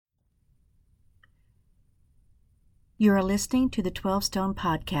You are listening to the 12 Stone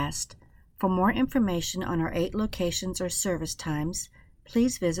Podcast. For more information on our 8 locations or service times,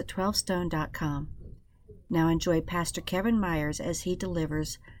 please visit 12stone.com. Now enjoy Pastor Kevin Myers as he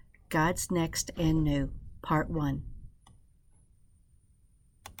delivers God's Next and New, Part 1.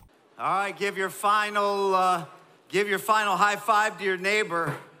 All right, give your final high five to your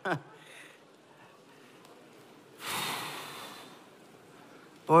neighbor.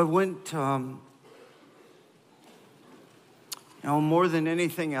 Boy, wouldn't more than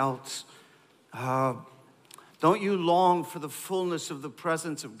anything else, don't you long for the fullness of the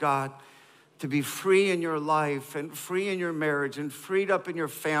presence of God, to be free in your life and free in your marriage and freed up in your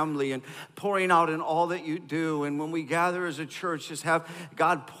family and pouring out in all that you do? And when we gather as a church, just have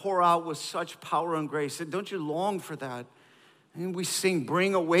God pour out with such power and grace. And don't you long for that? And we sing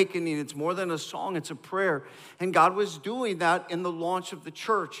Bring Awakening. It's more than a song, it's a prayer. And God was doing that in the launch of the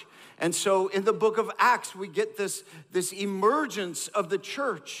church. And so in the book of Acts, we get this emergence of the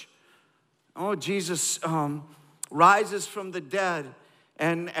church. Oh, Jesus rises from the dead.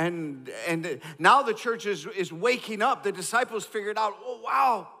 And now the church is waking up. The disciples figured out, oh,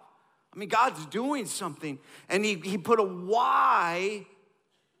 wow. I mean, God's doing something. And he put a why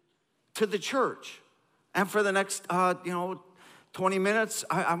to the church. And for the next, 20 minutes,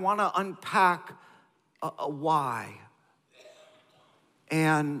 I want to unpack a why.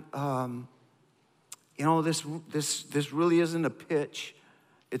 And, this really isn't a pitch.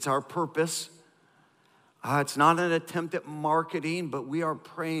 It's our purpose. It's not an attempt at marketing, but we are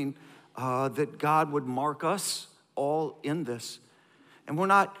praying that God would mark us all in this. And we're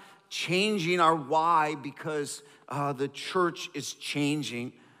not changing our why because the church is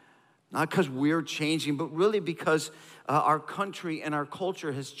changing. Not because we're changing, but really because our country and our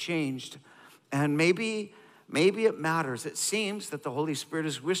culture has changed. And maybe it matters. It seems that the Holy Spirit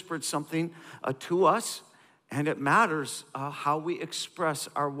has whispered something to us, and it matters how we express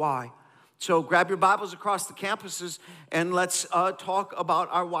our why. So grab your Bibles across the campuses, and let's talk about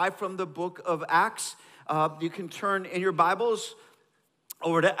our why from the book of Acts. You can turn in your Bibles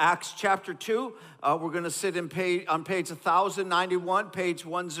over to Acts chapter 2. We're going to sit on page 1091, page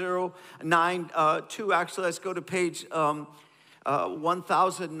 1092. Actually, let's go to page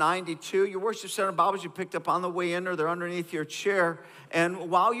 1092. Your Worship Center Bibles you picked up on the way in, or they're underneath your chair.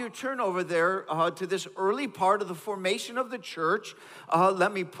 And while you turn over there to this early part of the formation of the church,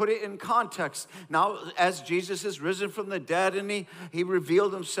 let me put it in context. Now, as Jesus is risen from the dead and he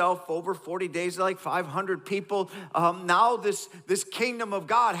revealed himself over 40 days, like 500 people, now this kingdom of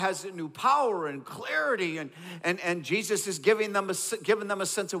God has a new power and clarity, and Jesus is giving them a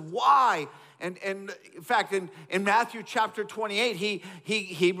sense of why. And in fact, in Matthew chapter 28,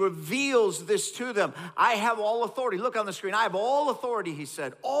 he reveals this to them. I have all authority. Look on the screen. I have all authority, he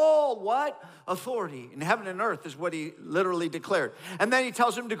said. All what? Authority. In heaven and earth is what he literally declared. And then he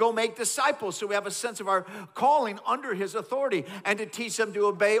tells them to go make disciples. So we have a sense of our calling under his authority, and to teach them to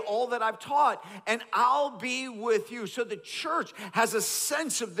obey all that I've taught. And I'll be with you. So the church has a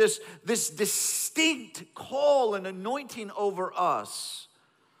sense of this distinct call and anointing over us.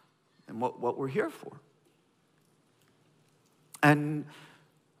 And what we're here for. And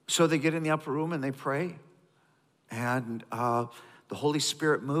so they get in the upper room and they pray. And the Holy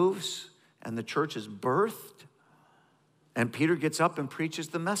Spirit moves and the church is birthed. And Peter gets up and preaches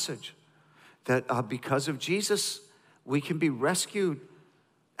the message that because of Jesus, we can be rescued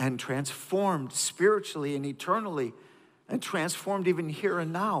and transformed spiritually and eternally, and transformed even here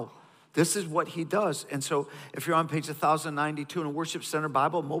and now. This is what he does. And so if you're on page 1092 in a Worship Center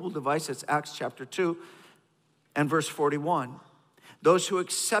Bible, mobile device, it's Acts chapter 2 and verse 41. Those who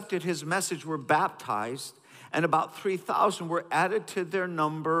accepted his message were baptized, and about 3,000 were added to their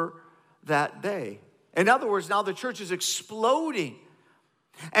number that day. In other words, now the church is exploding.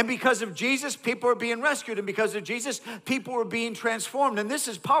 And because of Jesus, people are being rescued. And because of Jesus, people are being transformed. And this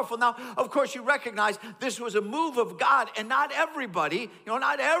is powerful. Now, of course, you recognize this was a move of God. And not everybody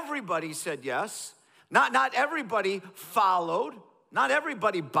said yes. Not everybody followed. Not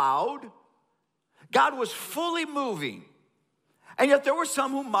everybody bowed. God was fully moving. And yet there were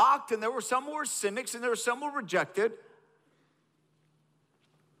some who mocked, and there were some who were cynics, and there were some who rejected.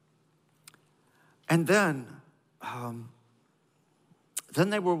 And then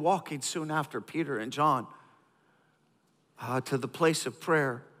they were walking soon after, Peter and John, to the place of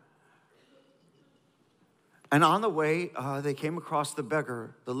prayer. And on the way, they came across the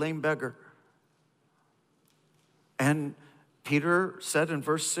lame beggar. And Peter said in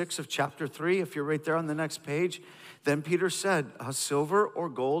verse 6 of chapter 3, if you're right there on the next page, then Peter said, silver or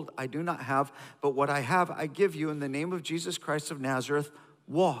gold I do not have, but what I have I give you in the name of Jesus Christ of Nazareth,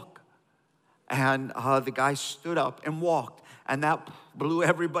 walk. And the guy stood up and walked. And that blew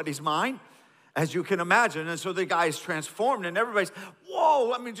everybody's mind, as you can imagine. And so the guy is transformed, and everybody's,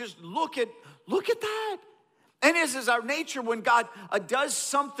 whoa, I mean, just look at that. And this is our nature. When God does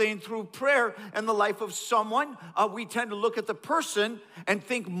something through prayer in the life of someone, we tend to look at the person and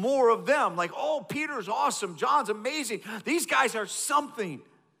think more of them. Like, oh, Peter's awesome. John's amazing. These guys are something.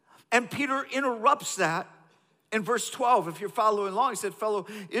 And Peter interrupts that in verse 12. If you're following along, he said, fellow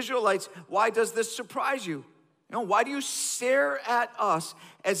Israelites, why does this surprise you? Why do you stare at us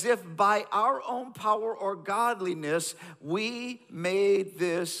as if by our own power or godliness we made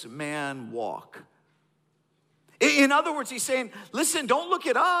this man walk? In other words, he's saying, listen, don't look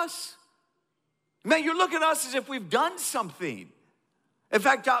at us. Man, you look at us as if we've done something. In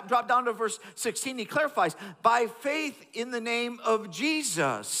fact, drop down to verse 16, he clarifies, by faith in the name of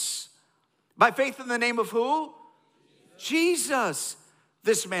Jesus. By faith in the name of who? Jesus,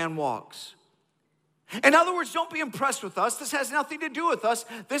 this man walks. In other words, don't be impressed with us. This has nothing to do with us.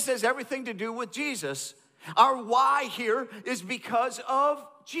 This has everything to do with Jesus. Our why here is because of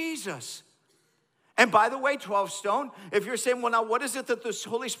Jesus. And by the way, 12 Stone, if you're saying, well, now what is it that the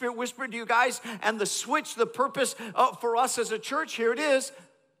Holy Spirit whispered to you guys? And the switch, the purpose for us as a church, here it is,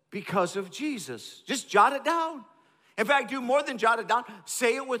 because of Jesus. Just jot it down. In fact, do more than jot it down.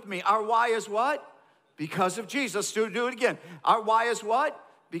 Say it with me. Our why is what? Because of Jesus. Do it again. Our why is what?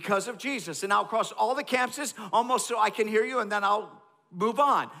 Because of Jesus. And I'll cross all the campuses almost so I can hear you, and then I'll move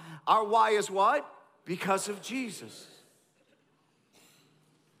on. Our why is what? Because of Jesus.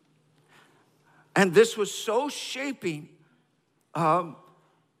 And this was so shaping to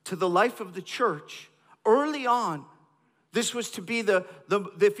the life of the church. Early on, this was to be the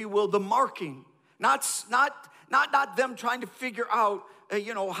if you will, the marking. Not them trying to figure out,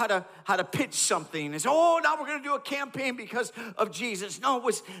 how to pitch something. And say, oh, now we're going to do a campaign because of Jesus.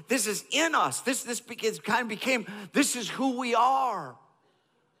 No, this is in us. This became, this is who we are.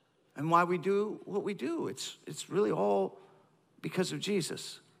 And why we do what we do. It's really all because of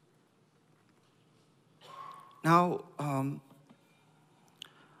Jesus. Now,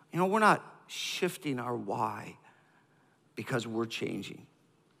 we're not shifting our why because we're changing.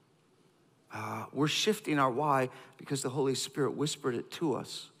 We're shifting our why because the Holy Spirit whispered it to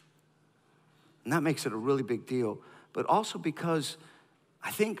us. And that makes it a really big deal. But also because I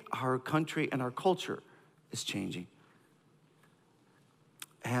think our country and our culture is changing.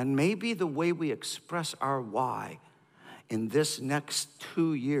 And maybe the way we express our why in this next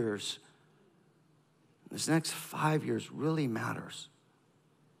 2 years, this next 5 years really matters.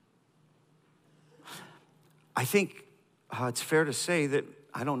 I think it's fair to say that,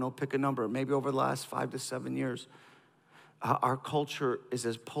 I don't know, pick a number, maybe over the last 5 to 7 years, our culture is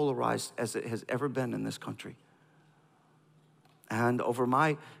as polarized as it has ever been in this country. And over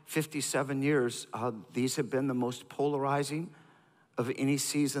my 57 years, these have been the most polarizing of any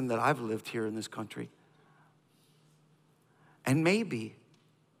season that I've lived here in this country. And maybe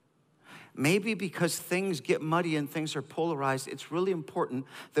because things get muddy and things are polarized, it's really important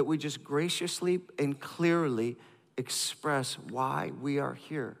that we just graciously and clearly express why we are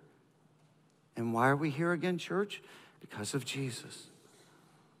here. And why are we here again, church? Because of Jesus.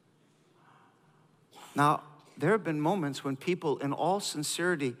 Now, there have been moments when people, in all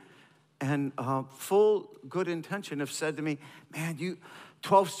sincerity and full good intention, have said to me, man,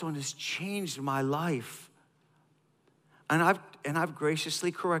 12 Stone has changed my life. And I've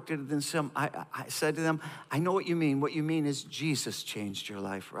graciously corrected them. I said to them, I know what you mean. What you mean is Jesus changed your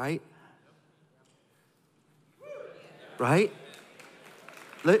life, right? Right?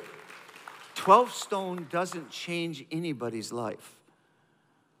 12 Stone doesn't change anybody's life.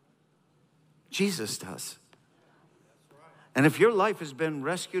 Jesus does. And if your life has been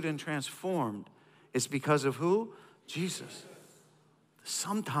rescued and transformed, it's because of who? Jesus.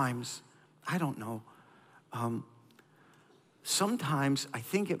 Sometimes, I don't know, sometimes I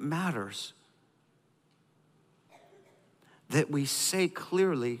think it matters that we say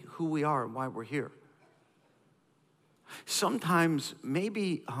clearly who we are and why we're here. Sometimes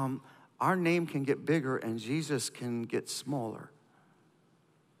maybe our name can get bigger and Jesus can get smaller.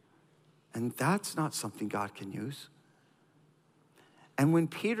 And that's not something God can use. And when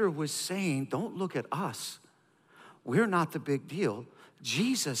Peter was saying, don't look at us, we're not the big deal.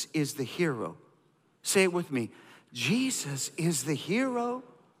 Jesus is the hero. Say it with me. Jesus is the hero.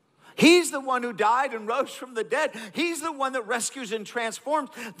 He's the one who died and rose from the dead. He's the one that rescues and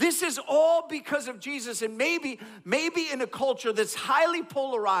transforms. This is all because of Jesus. And maybe in a culture that's highly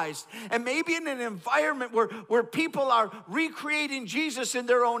polarized, and maybe in an environment where people are recreating Jesus in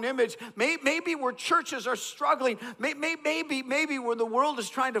their own image, maybe where churches are struggling, maybe where the world is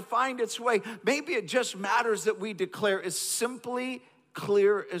trying to find its way, maybe it just matters that we declare as simply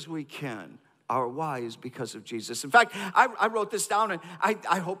clear as we can. Our why is because of Jesus. In fact, I wrote this down, and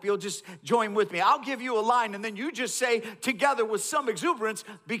I hope you'll just join with me. I'll give you a line, and then you just say together with some exuberance,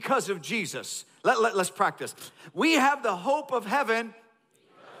 because of Jesus. Let's practice. We have the hope of heaven.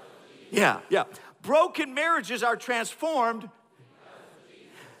 Yeah. Broken marriages are transformed.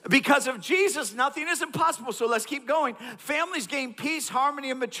 Because of Jesus, nothing is impossible. So let's keep going. Families gain peace,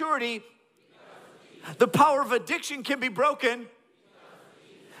 harmony, and maturity. The power of addiction can be broken.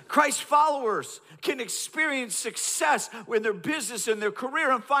 Christ followers can experience success in their business and their career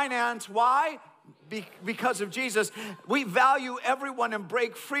and finance. Why? Because of Jesus. We value everyone and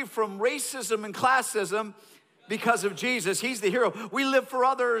break free from racism and classism because of Jesus. He's the hero. We live for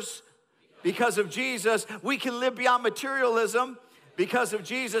others because of Jesus. We can live beyond materialism because of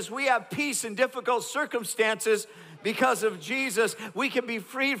Jesus. We have peace in difficult circumstances because of Jesus. We can be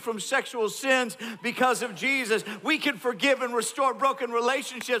freed from sexual sins because of Jesus. We can forgive and restore broken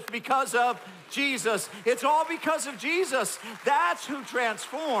relationships because of Jesus. It's all because of Jesus. That's who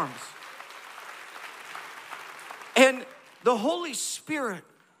transforms. And the Holy Spirit,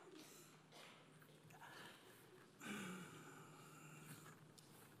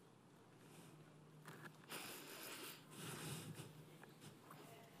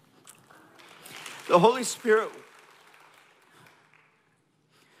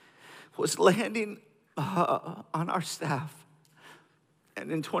 was landing on our staff.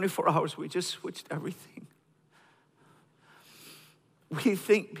 And in 24 hours, we just switched everything. We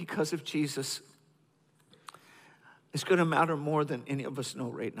think because of Jesus, it's going to matter more than any of us know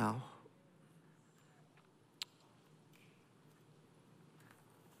right now.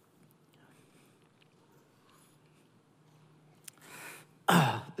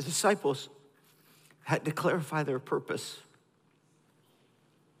 The disciples had to clarify their purpose.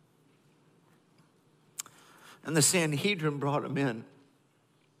 And the Sanhedrin brought him in.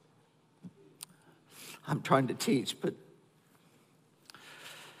 I'm trying to teach, but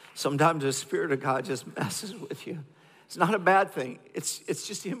sometimes the Spirit of God just messes with you. It's not a bad thing. It's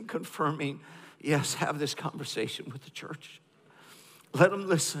just him confirming, yes, have this conversation with the church. Let them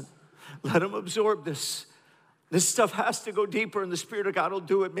listen. Let them absorb this. This stuff has to go deeper, and the Spirit of God will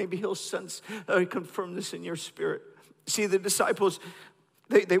do it. Maybe he'll confirm this in your spirit. See, the disciples,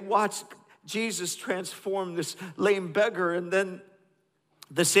 they watched Jesus transformed this lame beggar, and then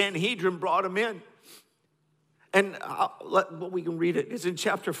the Sanhedrin brought him in. And we can read it. It's in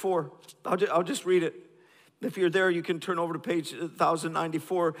chapter 4. I'll just read it. If you're there, you can turn over to page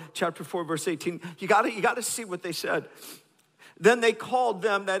 1094, chapter 4, verse 18. You got to see what they said. Then they called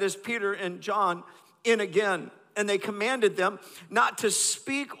them, that is Peter and John, in again, and they commanded them not to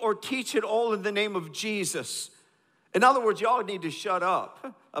speak or teach at all in the name of Jesus. In other words, y'all need to shut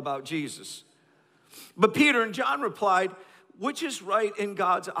up about Jesus. But Peter and John replied, which is right in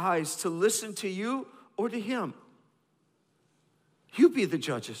God's eyes, to listen to you or to him? You be the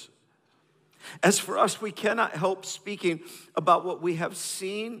judges. As for us, we cannot help speaking about what we have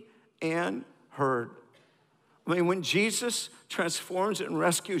seen and heard. I mean, when Jesus transforms and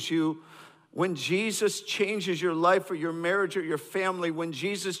rescues you, when Jesus changes your life or your marriage or your family, when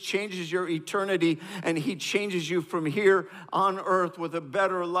Jesus changes your eternity and he changes you from here on earth with a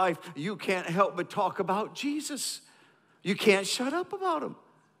better life, you can't help but talk about Jesus. You can't shut up about him.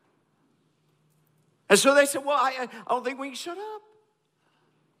 And so they said, well, I don't think we can shut up.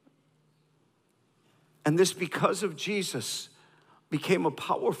 And this, because of Jesus, became a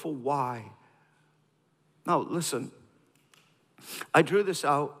powerful why. Now, listen, I drew this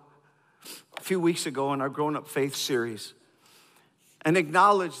out a few weeks ago in our Grown Up Faith series and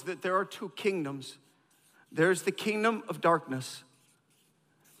acknowledged that there are two kingdoms. There's the kingdom of darkness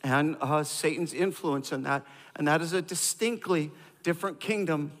and Satan's influence in that, and that is a distinctly different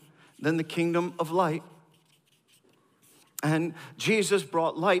kingdom than the kingdom of light. And Jesus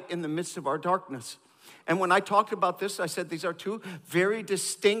brought light in the midst of our darkness. And when I talked about this, I said these are two very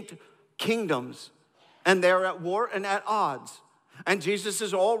distinct kingdoms, and they're at war and at odds. And Jesus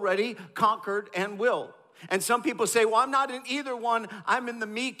has already conquered and will. And some people say, well, I'm not in either one. I'm in the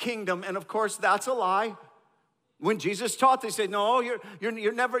me kingdom. And of course, that's a lie. When Jesus taught, they said, no,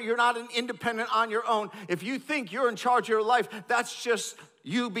 you're not an independent on your own. If you think you're in charge of your life, that's just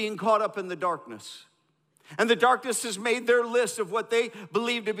you being caught up in the darkness. And the darkness has made their list of what they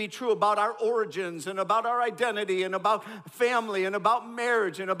believe to be true about our origins and about our identity and about family and about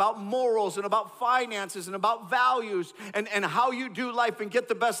marriage and about morals and about finances and about values and how you do life and get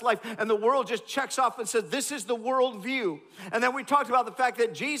the best life. And the world just checks off and says, this is the worldview. And then we talked about the fact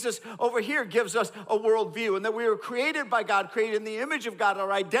that Jesus over here gives us a worldview and that we were created by God, created in the image of God.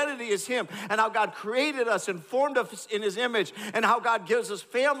 Our identity is Him, and how God created us and formed us in His image, and how God gives us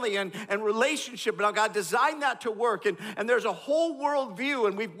family and relationship, and how God designed that to work, and there's a whole world view,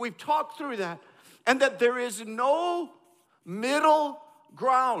 and we've talked through that, and that there is no middle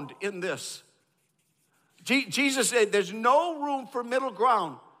ground in this. Jesus said there's no room for middle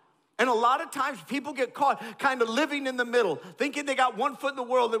ground. And a lot of times people get caught kind of living in the middle, thinking they got one foot in the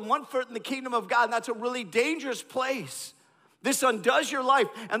world and one foot in the kingdom of God, and that's a really dangerous place. This undoes your life,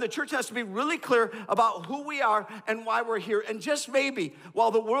 and the church has to be really clear about who we are and why we're here. And just maybe, while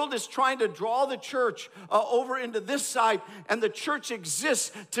the world is trying to draw the church over into this side, and the church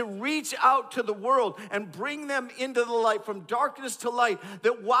exists to reach out to the world and bring them into the light, from darkness to light,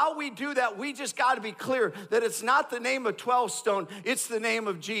 that while we do that, we just got to be clear that it's not the name of 12 Stone, it's the name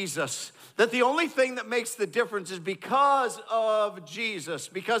of Jesus. That the only thing that makes the difference is because of Jesus.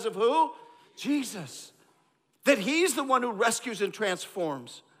 Because of who? Jesus. That He's the one who rescues and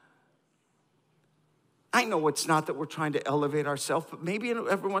transforms. I know it's not that we're trying to elevate ourselves, but maybe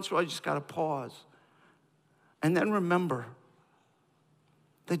every once in a while you just got to pause. And then remember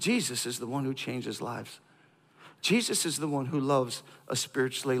that Jesus is the one who changes lives. Jesus is the one who loves a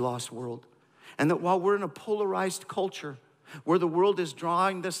spiritually lost world. And that while we're in a polarized culture, where the world is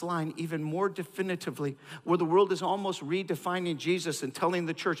drawing this line even more definitively, where the world is almost redefining Jesus and telling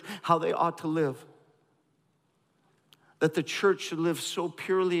the church how they ought to live, that the church should live so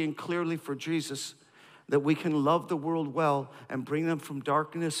purely and clearly for Jesus that we can love the world well and bring them from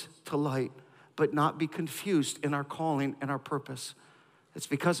darkness to light, but not be confused in our calling and our purpose. It's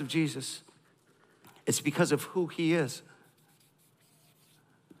because of Jesus. It's because of who He is.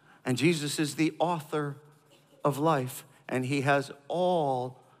 And Jesus is the author of life, and He has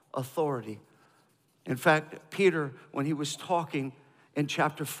all authority. In fact, Peter, when he was talking in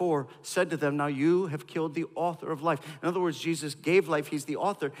chapter 4, said to them, now you have killed the author of life. In other words, Jesus gave life. He's the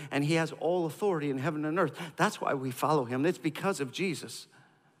author, and He has all authority in heaven and earth. That's why we follow Him. It's because of Jesus.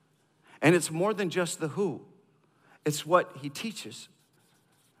 And it's more than just the who. It's what He teaches.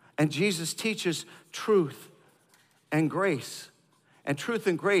 And Jesus teaches truth and grace. And truth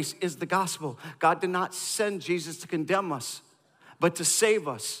and grace is the gospel. God did not send Jesus to condemn us, but to save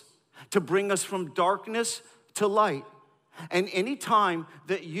us, to bring us from darkness to light. And any time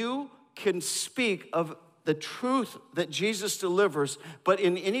that you can speak of the truth that Jesus delivers, but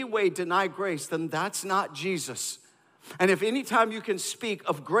in any way deny grace, then that's not Jesus. And if any time you can speak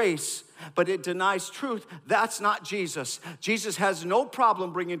of grace, but it denies truth, that's not Jesus. Jesus has no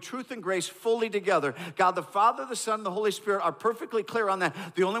problem bringing truth and grace fully together. God the Father, the Son, and the Holy Spirit are perfectly clear on that.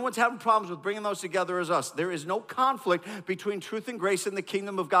 The only ones having problems with bringing those together is us. There is no conflict between truth and grace in the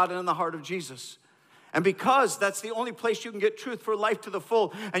kingdom of God and in the heart of Jesus. And because that's the only place you can get truth for life to the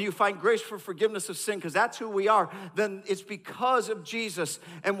full, and you find grace for forgiveness of sin, because that's who we are, then it's because of Jesus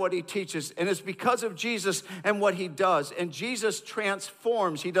and what He teaches. And it's because of Jesus and what He does. And Jesus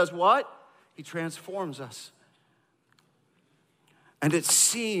transforms. He does what? He transforms us. And it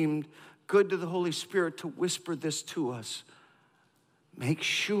seemed good to the Holy Spirit to whisper this to us. Make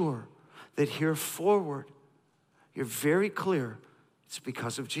sure that here forward, you're very clear it's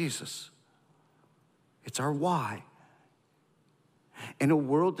because of Jesus. It's our why. In a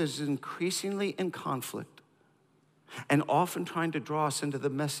world that is increasingly in conflict and often trying to draw us into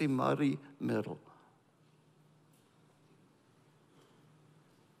the messy, muddy middle.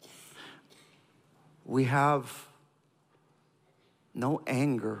 We have no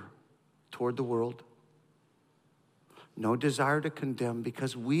anger toward the world, no desire to condemn,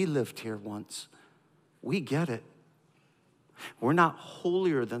 because we lived here once. We get it. We're not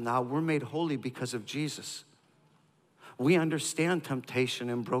holier than thou. We're made holy because of Jesus. We understand temptation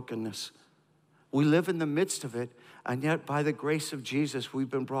and brokenness. We live in the midst of it, and yet by the grace of Jesus,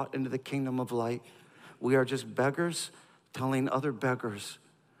 we've been brought into the kingdom of light. We are just beggars telling other beggars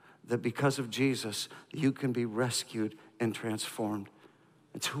that because of Jesus, you can be rescued and transformed.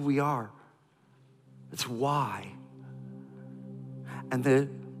 It's who we are. It's why. And the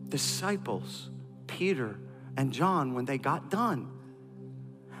disciples, Peter and John, when they got done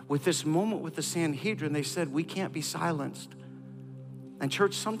with this moment with the Sanhedrin, they said, we can't be silenced. And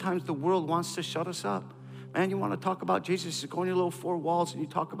church, sometimes the world wants to shut us up. Man, you want to talk about Jesus, you go in your little four walls and you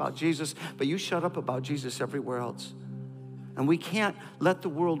talk about Jesus, but you shut up about Jesus everywhere else. And we can't let the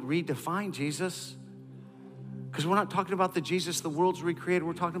world redefine Jesus. Because we're not talking about the Jesus the world's recreated.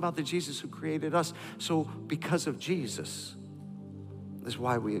 We're talking about the Jesus who created us. So because of Jesus is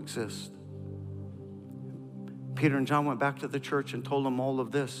why we exist. Peter and John went back to the church and told them all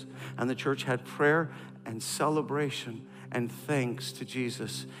of this. And the church had prayer and celebration and thanks to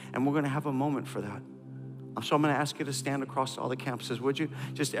Jesus. And we're going to have a moment for that. So I'm going to ask you to stand across all the campuses, would you?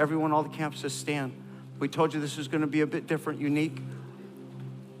 Just everyone, all the campuses, stand. We told you this was going to be a bit different, unique.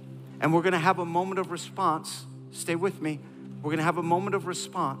 And we're going to have a moment of response. Stay with me. We're going to have a moment of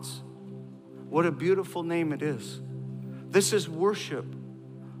response. What a beautiful name it is. This is worship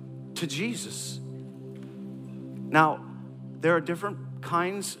to Jesus. Now, there are different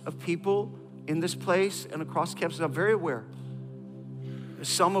kinds of people in this place and across campuses. I'm very aware.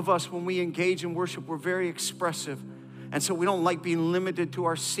 Some of us, when we engage in worship, we're very expressive. And so we don't like being limited to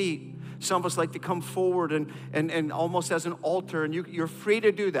our seat. Some of us like to come forward and almost as an altar, and you're free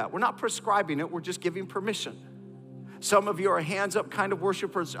to do that. We're not prescribing it, we're just giving permission. Some of you are hands up kind of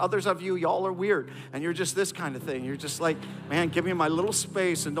worshipers. Others of you, y'all are weird, and you're just this kind of thing. You're just like, man, give me my little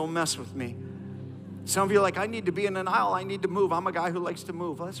space and don't mess with me. Some of you are like, I need to be in an aisle, I need to move. I'm a guy who likes to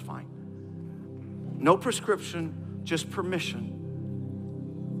move. Well, that's fine. No prescription, just permission.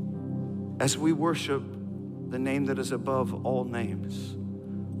 As we worship the name that is above all names,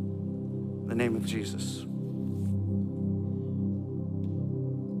 the name of Jesus.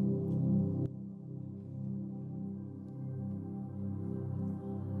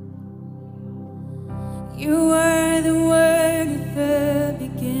 You were the Word at the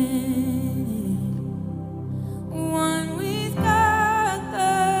beginning, one with God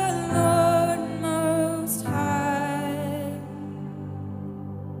the Lord Most High.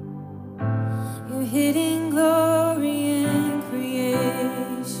 Your hidden glory in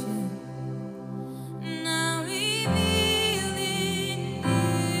creation, now revealed in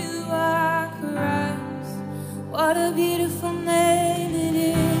you are Christ. What a beautiful name it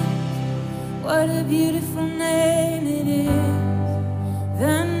is. What a beautiful name it is,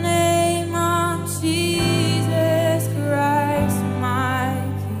 the name of Jesus Christ, my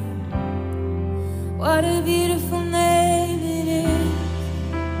King. What a beautiful name it is,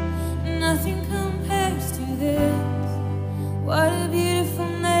 nothing compares to this. What a beautiful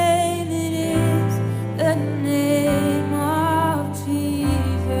name it is, the name of Jesus.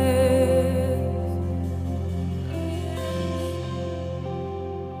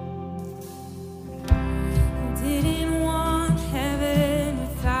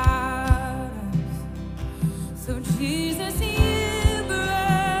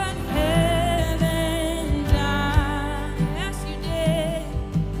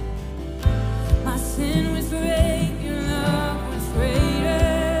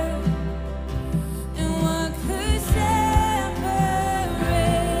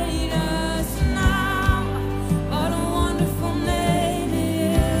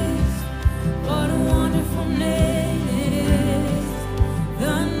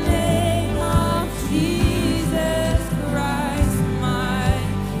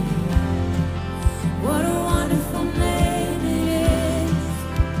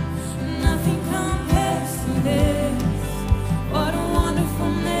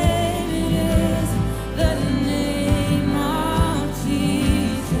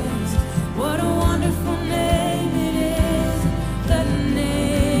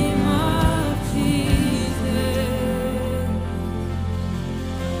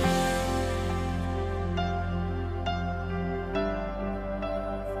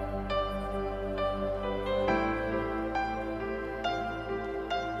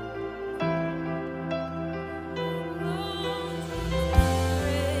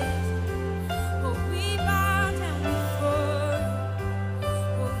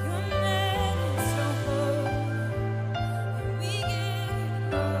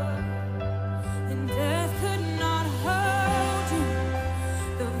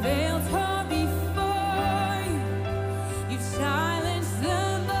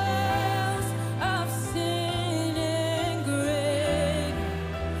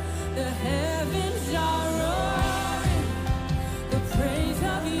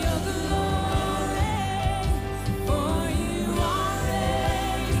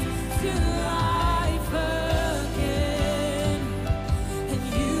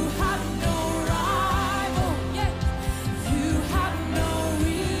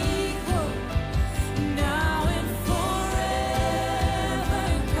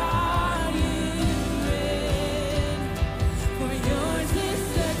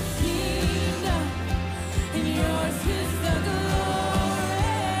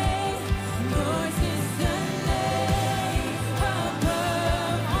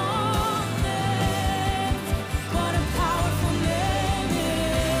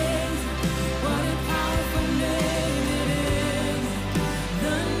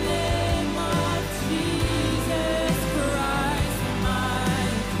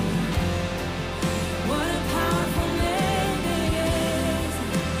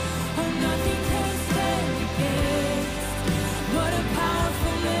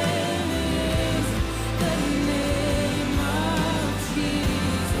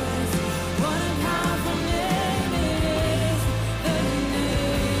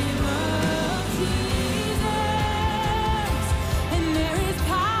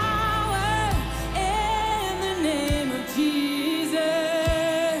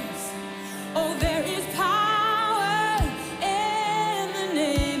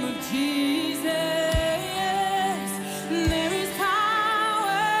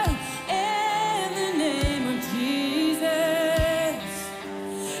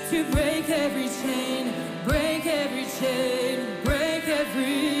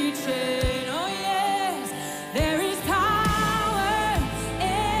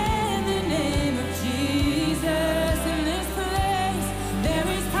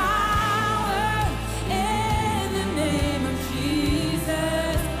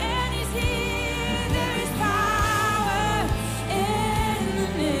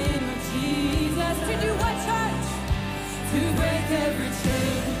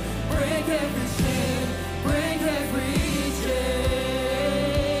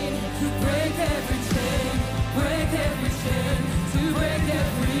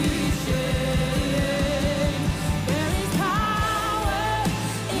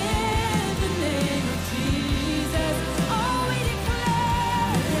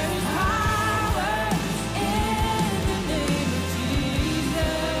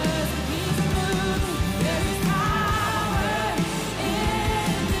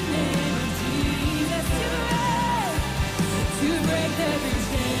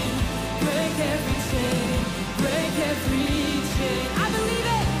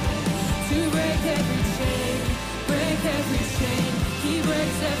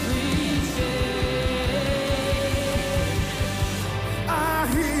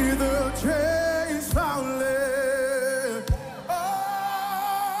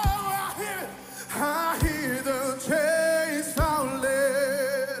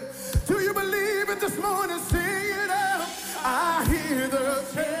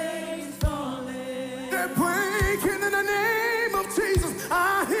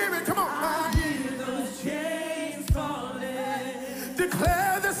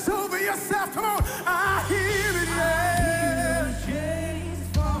 Declare this over yourself. Come on. I hear it, yeah.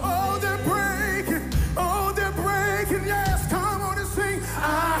 Oh, they're breaking. Oh, they're breaking. Yes, come on and sing.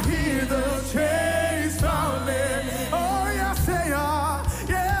 I hear the chains falling. Oh, yes, they are.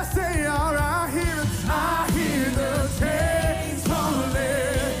 Yes, they are. I hear it. I hear the chains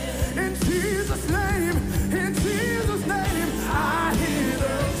falling. In Jesus' name. In Jesus' name. I hear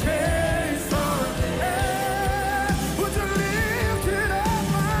the chains falling. Yeah. Would you lift it up?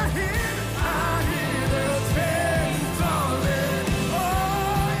 I hear the chains falling.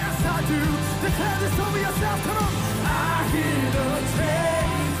 Oh, yes, I do. Declare this over yourself. Come on. I hear the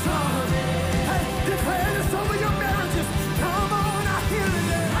chains falling. Hey, declare this over your marriages. Come on, I hear it.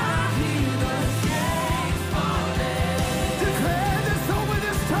 I hear the chains falling. Declare this over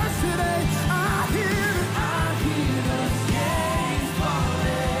this church today. I hear it. I hear the chains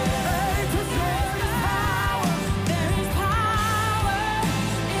falling. Hey, 'cause there is power. There is power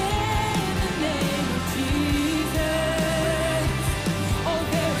in the name of Jesus. Oh,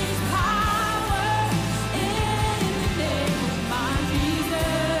 there is power in the name of my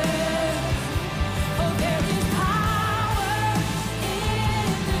Jesus. Oh, there is power in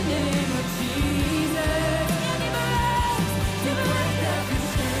the name of Jesus. To break every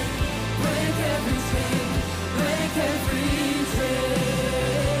chain, break every chain, break every chain.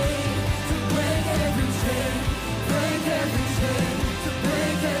 To break every chain, break every chain, to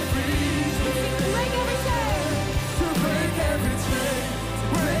break every chain. Break every chain. To break every chain,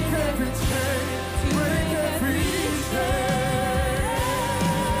 break every chain, break every chain.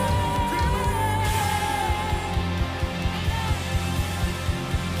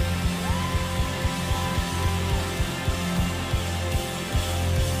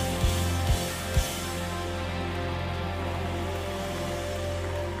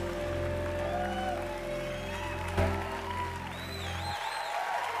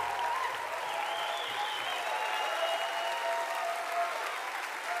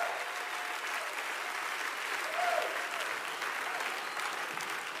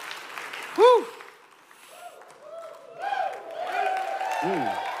 Woo!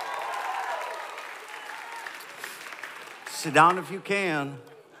 Sit down if you can.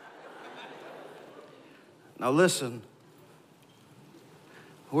 Now listen,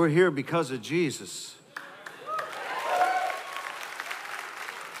 we're here because of Jesus.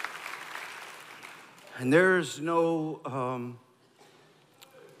 And there's no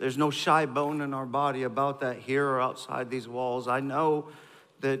shy bone in our body about that here or outside these walls. I know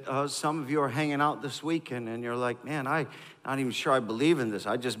that some of you are hanging out this weekend and you're like, man, I'm not even sure I believe in this.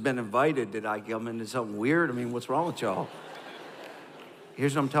 I just been invited. Did I come into something weird? I mean, what's wrong with y'all?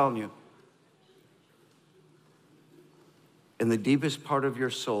 Here's what I'm telling you. In the deepest part of your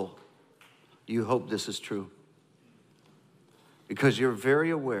soul, you hope this is true. Because you're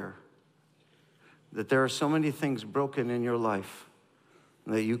very aware that there are so many things broken in your life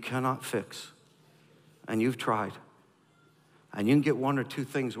that you cannot fix. And you've tried. And you can get one or two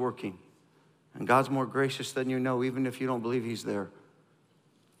things working. And God's more gracious than you know, even if you don't believe he's there.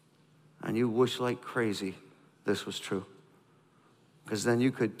 And you wish like crazy this was true. Because then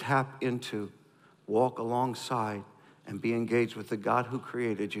you could tap into, walk alongside, and be engaged with the God who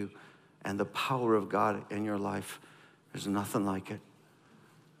created you and the power of God in your life. There's nothing like it.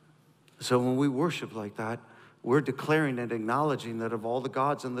 So when we worship like that, we're declaring and acknowledging that of all the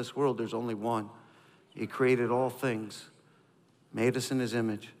gods in this world, there's only one. He created all things, made us in his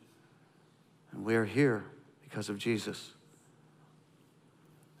image, and we are here because of Jesus.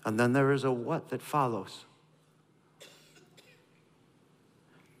 And then there is a what that follows.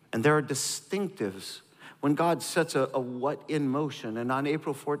 And there are distinctives when God sets a what in motion. And on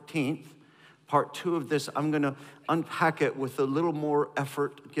April 14th, part 2 of this, I'm going to unpack it with a little more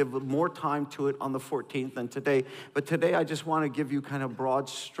effort, give more time to it on the 14th than today. But today I just want to give you kind of broad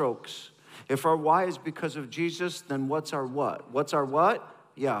strokes. If our why is because of Jesus, then what's our what? What's our what?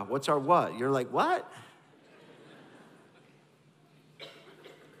 Yeah, what's our what? You're like, what?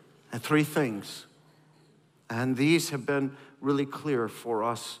 And 3 things. And these have been really clear for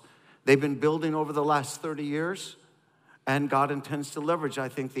us. They've been building over the last 30 years. And God intends to leverage, I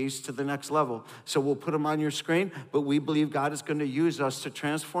think, these to the next level. So we'll put them on your screen, but we believe God is going to use us to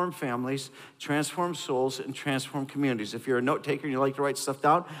transform families, transform souls, and transform communities. If you're a note taker and you like to write stuff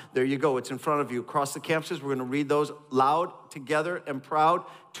down, there you go. It's in front of you. Across the campuses, we're going to read those loud, together, and proud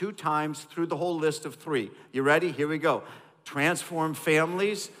 2 times through the whole list of 3. You ready? Here we go. Transform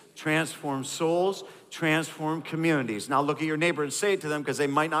families, transform souls, transform communities. Now look at your neighbor and say it to them because they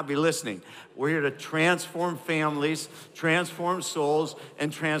might not be listening. We're here to transform families, transform souls,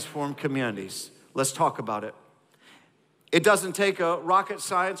 and transform communities. Let's talk about it. It doesn't take a rocket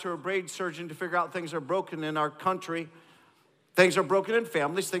science or a brain surgeon to figure out things are broken in our country. Things are broken in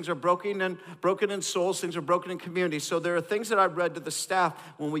families, things are broken in souls, things are broken in communities. So there are things that I read to the staff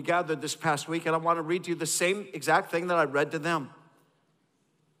when we gathered this past week, and I want to read to you the same exact thing that I read to them.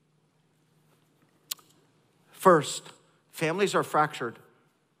 First, families are fractured.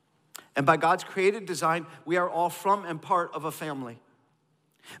 And by God's created design, we are all from and part of a family.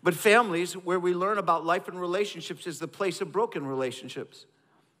 But families, where we learn about life and relationships, is the place of broken relationships.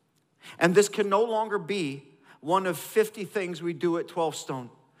 And this can no longer be one of 50 things we do at 12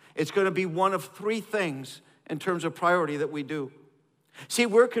 Stone. It's going to be one of 3 things in terms of priority that we do. See,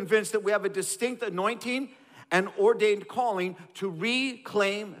 we're convinced that we have a distinct anointing and ordained calling to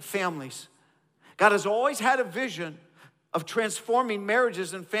reclaim families. God has always had a vision of transforming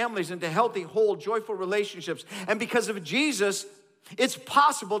marriages and families into healthy, whole, joyful relationships. And because of Jesus, it's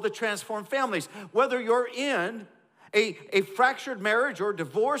possible to transform families. Whether you're in a fractured marriage or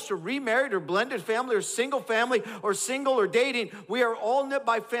divorced or remarried or blended family or single or dating, we are all knit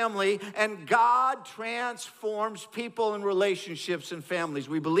by family, and God transforms people and relationships and families.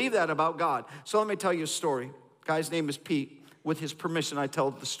 We believe that about God. So let me tell you a story. Guy's name is Pete. With his permission, I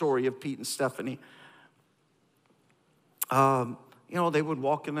tell the story of Pete and Stephanie. They would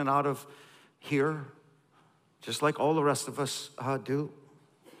walk in and out of here just like all the rest of us do.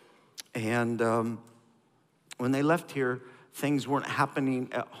 And when they left here, things weren't happening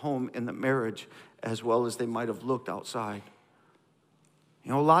at home in the marriage as well as they might have looked outside.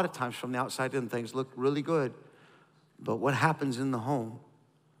 A lot of times from the outside in, things look really good. But what happens in the home?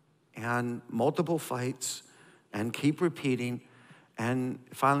 And multiple fights and keep repeating. And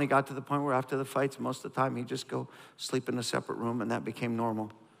finally got to the point where after the fights, most of the time, he'd just go sleep in a separate room, and that became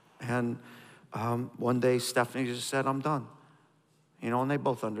normal. And one day, Stephanie just said, I'm done. And they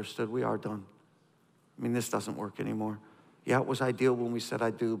both understood, we are done. This doesn't work anymore. Yeah, it was ideal when we said I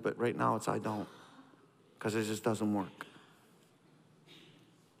do, but right now it's I don't, because it just doesn't work.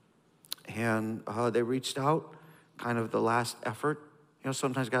 And they reached out, kind of the last effort.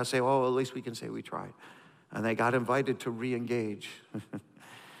 Sometimes God say, oh, at least we can say we tried. And they got invited to re-engage.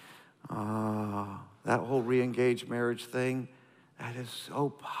 That whole re-engage marriage thing, that is so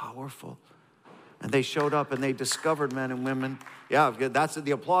powerful. And they showed up and they discovered men and women. Yeah, that's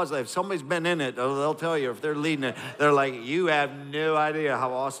the applause. If somebody's been in it, they'll tell you. If they're leading it, they're like, you have no idea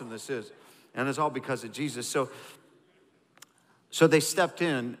how awesome this is. And it's all because of Jesus. So they stepped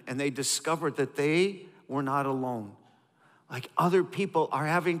in and they discovered that they were not alone. Like other people are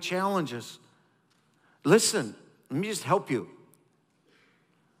having challenges. Listen, let me just help you.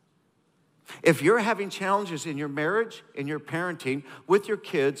 If you're having challenges in your marriage, in your parenting, with your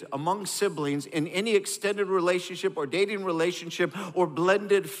kids, among siblings, in any extended relationship or dating relationship or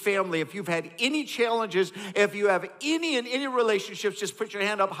blended family, if you've had any challenges, if you have any relationships, just put your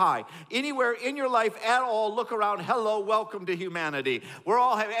hand up high. Anywhere in your life at all, look around. Hello, welcome to humanity.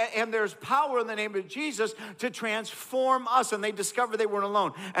 And there's power in the name of Jesus to transform us. And they discovered they weren't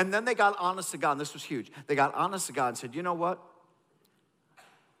alone. And then they got honest to God. And this was huge. They got honest to God and said, you know what?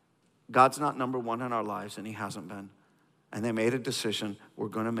 God's not number one in our lives, and he hasn't been. And they made a decision, we're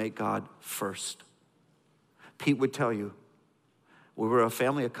going to make God first. Pete would tell you, we were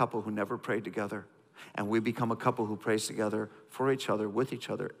a couple who never prayed together, and we become a couple who prays together for each other, with each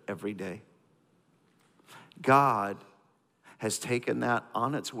other every day. God has taken that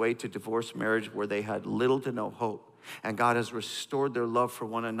on its way to divorce marriage where they had little to no hope. And God has restored their love for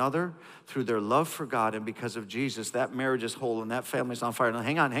one another through their love for God. And because of Jesus, that marriage is whole and that family's on fire. Now,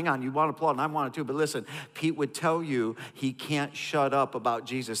 hang on. You want to applaud, and I want to too. But listen, Pete would tell you he can't shut up about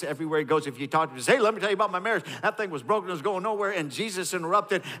Jesus. Everywhere he goes, if you talk to him, he says, hey, let me tell you about my marriage. That thing was broken. It was going nowhere. And Jesus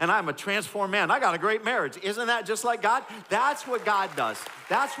interrupted. And I'm a transformed man. I got a great marriage. Isn't that just like God? That's what God does.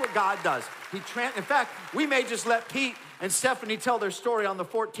 That's what God does. In fact, we may just let Pete and Stephanie tell their story on the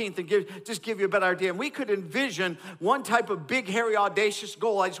 14th and give you a better idea. And we could envision one type of big, hairy, audacious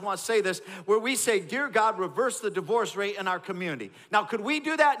goal. I just want to say this, where we say, dear God, reverse the divorce rate in our community. Now, could we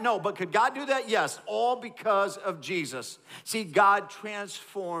do that? No. But could God do that? Yes. All because of Jesus. See, God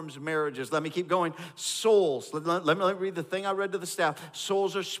transforms marriages. Let me keep going. Souls. Let me read the thing I read to the staff.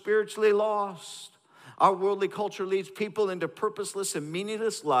 Souls are spiritually lost. Our worldly culture leads people into purposeless and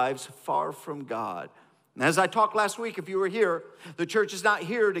meaningless lives far from God. And as I talked last week, if you were here, the church is not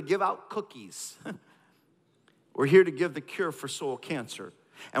here to give out cookies. We're here to give the cure for soul cancer.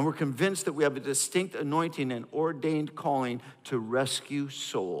 And we're convinced that we have a distinct anointing and ordained calling to rescue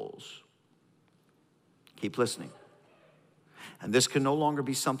souls. Keep listening. And this can no longer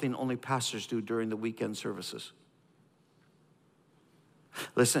be something only pastors do during the weekend services.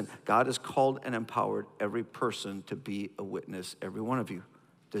 Listen, God has called and empowered every person to be a witness, every one of you,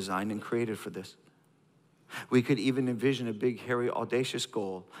 designed and created for this. We could even envision a big, hairy, audacious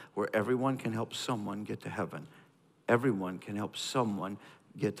goal where everyone can help someone get to heaven. Everyone can help someone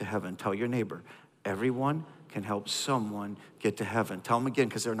get to heaven. Tell your neighbor, everyone can help someone get to heaven. Tell them again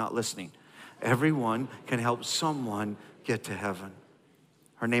because they're not listening. Everyone can help someone get to heaven.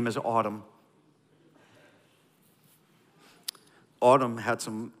 Her name is Autumn. Autumn had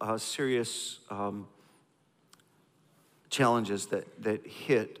some serious challenges that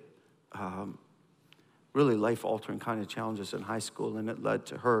hit, really life-altering kind of challenges in high school, and it led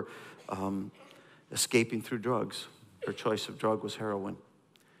to her escaping through drugs. Her choice of drug was heroin.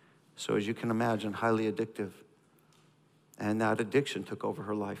 So as you can imagine, highly addictive. And that addiction took over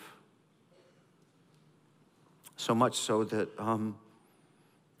her life. So much so that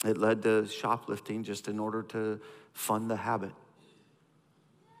it led to shoplifting just in order to fund the habit.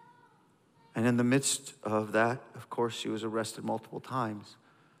 And in the midst of that, of course, she was arrested multiple times.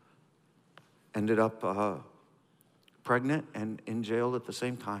 Ended up pregnant and in jail at the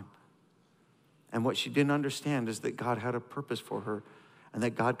same time. And what she didn't understand is that God had a purpose for her and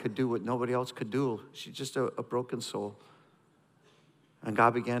that God could do what nobody else could do. She's just a broken soul. And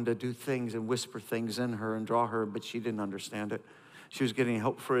God began to do things and whisper things in her and draw her, but she didn't understand it. She was getting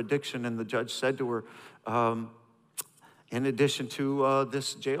help for addiction, and the judge said to her, in addition to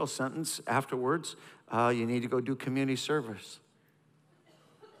this jail sentence afterwards, you need to go do community service.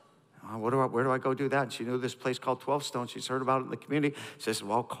 Where do I go do that? And she knew this place called 12 Stone. She's heard about it in the community. She says,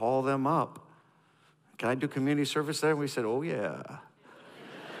 well, call them up. Can I do community service there? And we said, oh, yeah.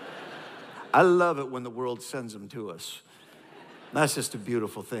 I love it when the world sends them to us. That's just a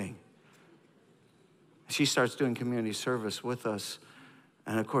beautiful thing. She starts doing community service with us.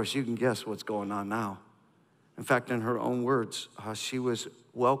 And, of course, you can guess what's going on now. In fact, in her own words, she was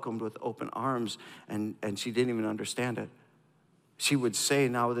welcomed with open arms, and she didn't even understand it. She would say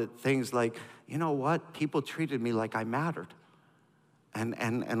now that things like, you know what? People treated me like I mattered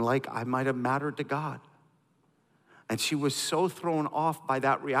and like I might have mattered to God. And she was so thrown off by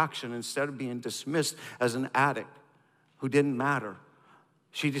that reaction, instead of being dismissed as an addict who didn't matter,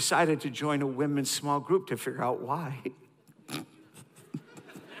 she decided to join a women's small group to figure out why.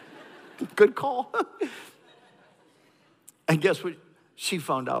 Good call. And guess what she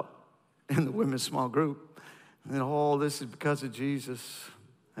found out in the women's small group? And all this is because of Jesus.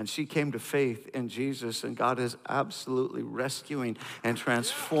 And she came to faith in Jesus, and God is absolutely rescuing and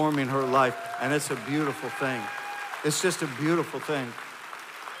transforming her life. And it's a beautiful thing. It's just a beautiful thing.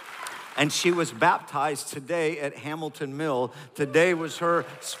 And she was baptized today at Hamilton Mill. Today was her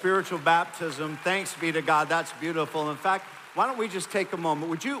spiritual baptism. Thanks be to God. That's beautiful. In fact, why don't we just take a moment?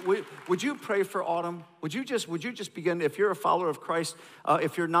 Would you pray for Autumn? Would you just begin? If you're a follower of Christ,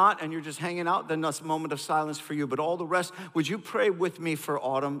 if you're not and you're just hanging out, then that's a moment of silence for you. But all the rest, would you pray with me for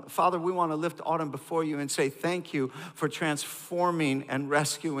Autumn? Father, we want to lift Autumn before you and say thank you for transforming and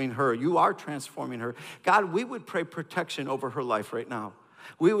rescuing her. You are transforming her. God, we would pray protection over her life right now.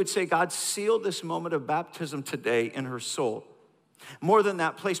 We would say, God, seal this moment of baptism today in her soul. More than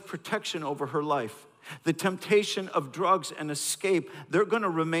that, place protection over her life. The temptation of drugs and escape, they're going to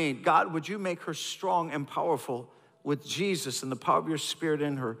remain. God, would you make her strong and powerful with Jesus and the power of your Spirit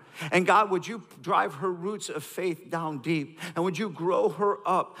in her? And God, would you drive her roots of faith down deep? And would you grow her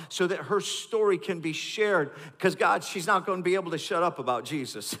up so that her story can be shared? Because God, she's not going to be able to shut up about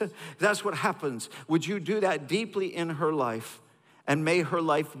Jesus. That's what happens. Would you do that deeply in her life? And may her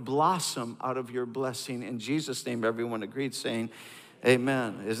life blossom out of your blessing. In Jesus' name, everyone agreed, saying,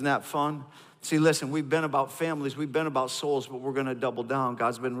 amen. Isn't that fun? See, listen, we've been about families, we've been about souls, but we're going to double down.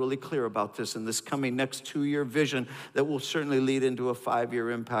 God's been really clear about this in this coming next 2-year vision that will certainly lead into a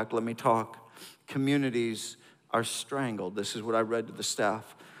 5-year impact. Let me talk. Communities are strangled. This is what I read to the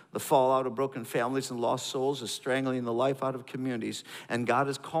staff. The fallout of broken families and lost souls is strangling the life out of communities, and God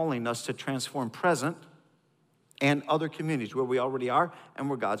is calling us to transform present and other communities where we already are and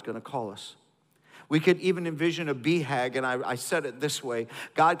where God's going to call us. We could even envision a BHAG, and I said it this way.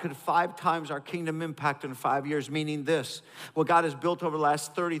 God could 5 times our kingdom impact in 5 years, meaning this. What God has built over the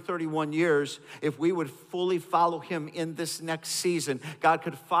last 31 years, if we would fully follow him in this next season, God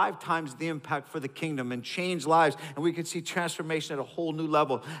could 5 times the impact for the kingdom and change lives, and we could see transformation at a whole new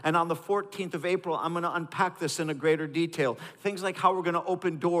level. And on the 14th of April, I'm going to unpack this in a greater detail. Things like how we're going to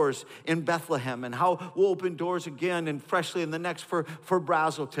open doors in Bethlehem and how we'll open doors again and freshly in the next for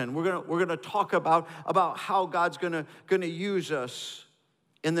Brazelton. We're going to talk about how God's going to use us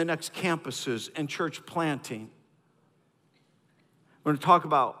in the next campuses and church planting. We're going to talk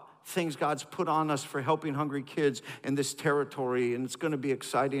about things God's put on us for helping hungry kids in this territory, and it's going to be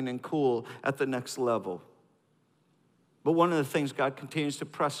exciting and cool at the next level. But one of the things God continues to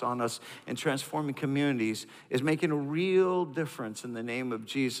press on us in transforming communities is making a real difference in the name of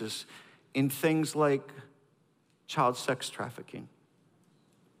Jesus in things like child sex trafficking.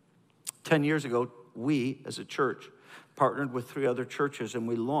 10 years ago, we as a church partnered with 3 other churches, and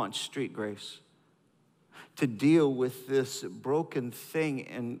we launched Street Grace to deal with this broken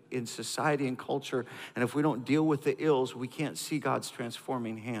thing in society and culture. And if we don't deal with the ills, we can't see God's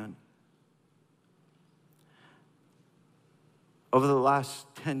transforming hand. Over the last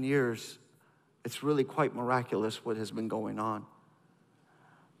 10 years, it's really quite miraculous what has been going on.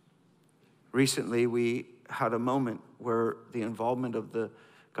 Recently, we had a moment where the involvement of the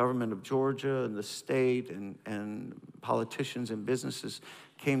government of Georgia and the state and politicians and businesses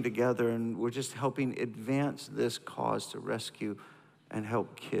came together, and we're just helping advance this cause to rescue and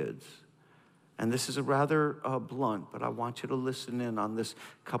help kids. And this is a rather blunt, but I want you to listen in on this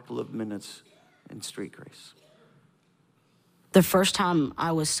couple of minutes in Street Grace. The first time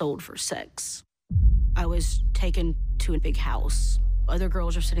I was sold for sex, I was taken to a big house. Other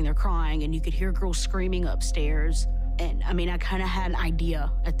girls are sitting there crying, and you could hear girls screaming upstairs. And I kind of had an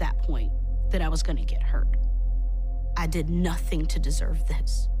idea at that point that I was gonna get hurt. I did nothing to deserve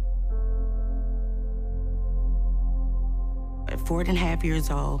this. At 4.5 years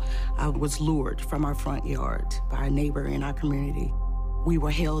old, I was lured from our front yard by a neighbor in our community. We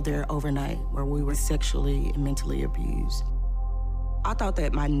were held there overnight where we were sexually and mentally abused. I thought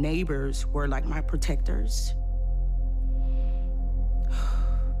that my neighbors were like my protectors.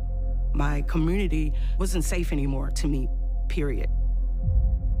 My community wasn't safe anymore to me, period.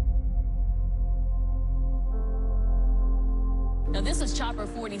 Now, this is Chopper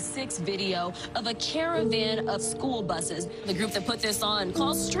 46 video of a caravan of school buses. The group that put this on,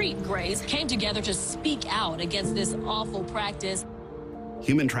 called Street Grace, came together to speak out against this awful practice.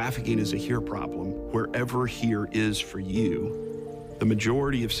 Human trafficking is a here problem wherever here is for you. The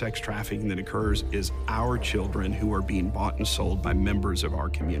majority of sex trafficking that occurs is our children who are being bought and sold by members of our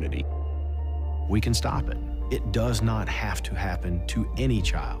community. We can stop it. It does not have to happen to any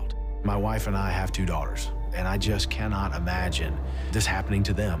child. My wife and I have 2 daughters, and I just cannot imagine this happening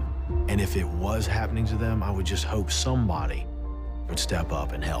to them. And if it was happening to them, I would just hope somebody would step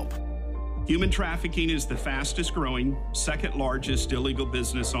up and help. Human trafficking is the fastest growing, second largest illegal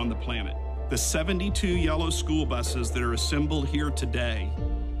business on the planet. The 72 yellow school buses that are assembled here today,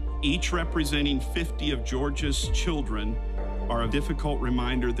 each representing 50 of Georgia's children, are a difficult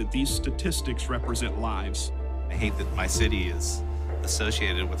reminder that these statistics represent lives. I hate that my city is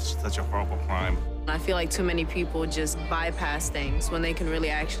associated with such a horrible crime. I feel like too many people just bypass things when they can really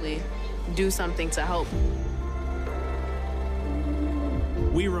actually do something to help.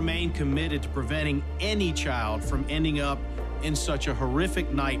 We remain committed to preventing any child from ending up in such a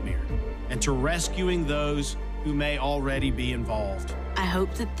horrific nightmare and to rescuing those who may already be involved. I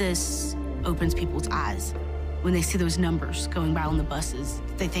hope that this opens people's eyes. When they see those numbers going by on the buses,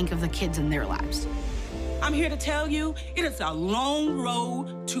 they think of the kids in their lives. I'm here to tell you, it is a long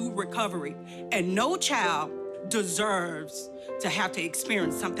road to recovery, and no child deserves to have to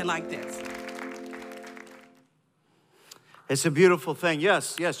experience something like this. It's a beautiful thing.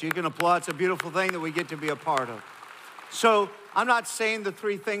 Yes, you can applaud. It's a beautiful thing that we get to be a part of. So I'm not saying the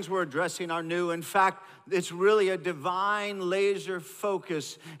 3 things we're addressing are new. In fact, it's really a divine laser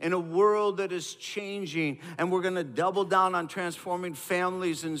focus in a world that is changing, and we're going to double down on transforming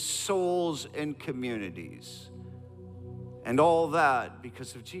families and souls and communities. And all that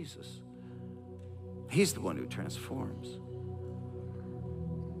because of Jesus. He's the one who transforms.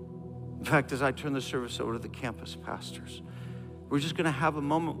 In fact, as I turn the service over to the campus pastors, we're just going to have a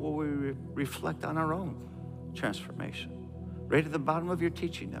moment where we reflect on our own transformation. Right at the bottom of your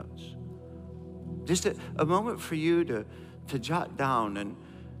teaching notes. Just a moment for you to jot down and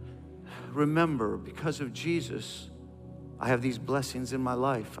remember, because of Jesus, I have these blessings in my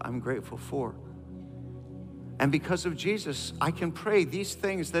life I'm grateful for. And because of Jesus, I can pray these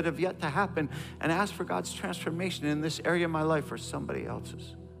things that have yet to happen and ask for God's transformation in this area of my life or somebody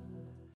else's.